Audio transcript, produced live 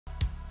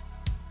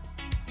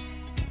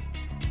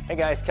Hey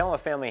guys, Kel, a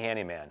family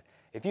handyman.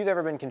 If you've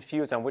ever been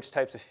confused on which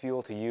types of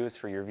fuel to use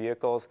for your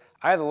vehicles,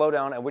 I have the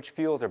lowdown on which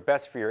fuels are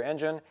best for your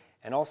engine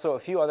and also a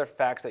few other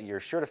facts that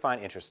you're sure to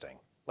find interesting.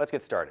 Let's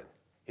get started.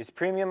 Is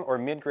premium or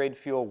mid-grade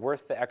fuel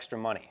worth the extra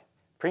money?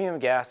 Premium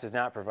gas does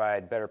not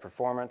provide better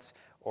performance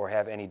or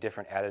have any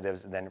different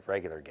additives than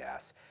regular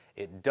gas.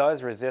 It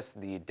does resist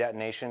the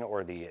detonation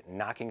or the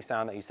knocking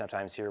sound that you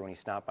sometimes hear when you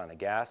stomp on the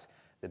gas.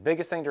 The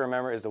biggest thing to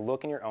remember is to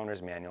look in your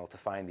owner's manual to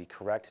find the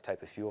correct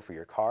type of fuel for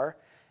your car,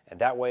 and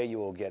that way you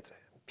will get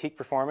peak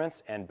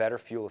performance and better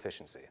fuel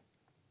efficiency.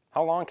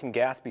 How long can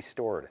gas be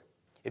stored?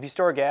 If you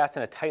store gas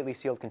in a tightly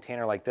sealed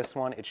container like this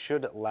one, it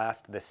should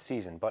last this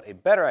season, but a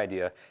better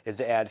idea is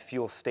to add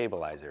fuel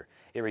stabilizer.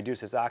 It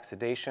reduces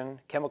oxidation,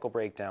 chemical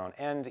breakdown,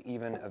 and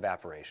even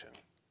evaporation.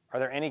 Are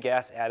there any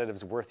gas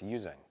additives worth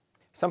using?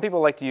 Some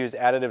people like to use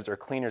additives or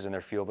cleaners in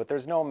their fuel, but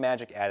there's no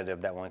magic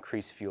additive that will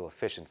increase fuel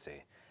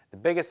efficiency. The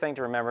biggest thing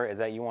to remember is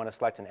that you want to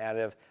select an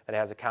additive that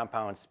has the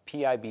compounds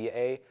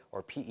PIBA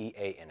or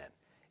PEA in it.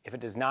 If it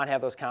does not have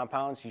those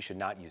compounds, you should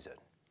not use it.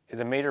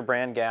 Is a major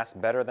brand gas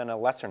better than a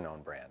lesser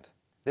known brand?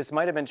 This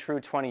might have been true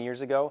 20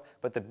 years ago,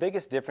 but the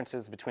biggest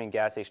differences between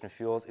gas station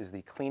fuels is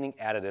the cleaning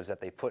additives that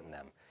they put in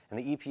them. And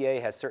the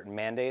EPA has certain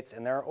mandates,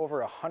 and there are over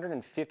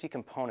 150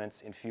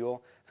 components in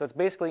fuel, so it's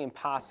basically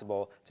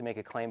impossible to make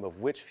a claim of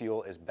which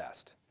fuel is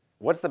best.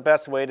 What's the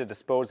best way to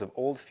dispose of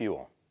old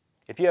fuel?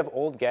 If you have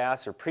old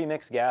gas or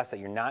pre-mixed gas that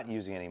you're not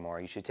using anymore,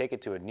 you should take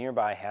it to a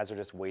nearby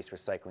hazardous waste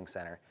recycling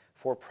center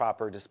for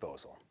proper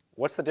disposal.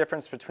 What's the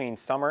difference between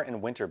summer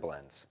and winter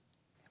blends?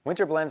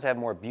 Winter blends have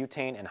more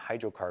butane and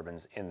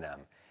hydrocarbons in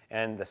them.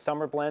 And the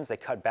summer blends, they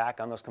cut back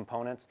on those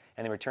components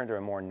and they return to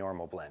a more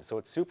normal blend. So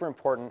it's super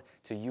important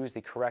to use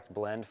the correct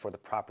blend for the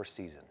proper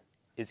season.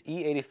 Is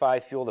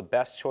E85 fuel the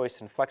best choice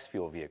in flex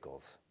fuel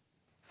vehicles?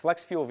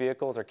 Flex fuel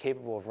vehicles are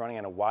capable of running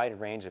on a wide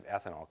range of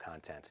ethanol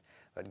content,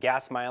 but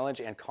gas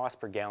mileage and cost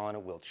per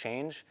gallon will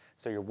change,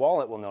 so your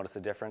wallet will notice a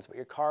difference, but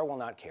your car will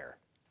not care.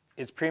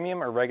 Is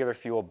premium or regular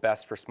fuel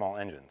best for small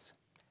engines?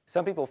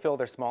 Some people fill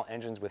their small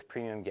engines with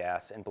premium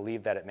gas and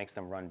believe that it makes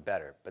them run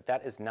better, but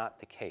that is not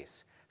the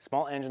case.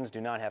 Small engines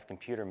do not have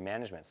computer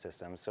management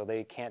systems, so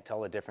they can't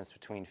tell the difference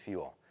between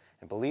fuel.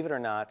 And believe it or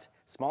not,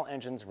 small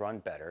engines run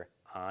better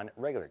on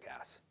regular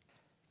gas.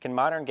 Can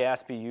modern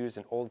gas be used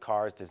in old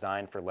cars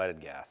designed for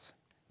leaded gas?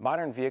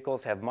 Modern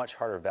vehicles have much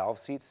harder valve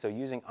seats, so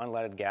using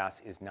unleaded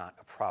gas is not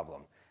a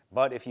problem.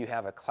 But if you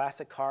have a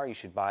classic car, you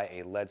should buy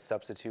a lead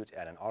substitute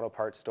at an auto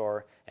parts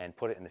store and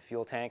put it in the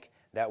fuel tank.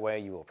 That way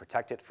you will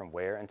protect it from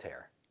wear and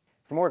tear.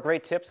 For more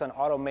great tips on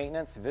auto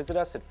maintenance, visit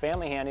us at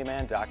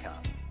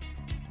familyhandyman.com.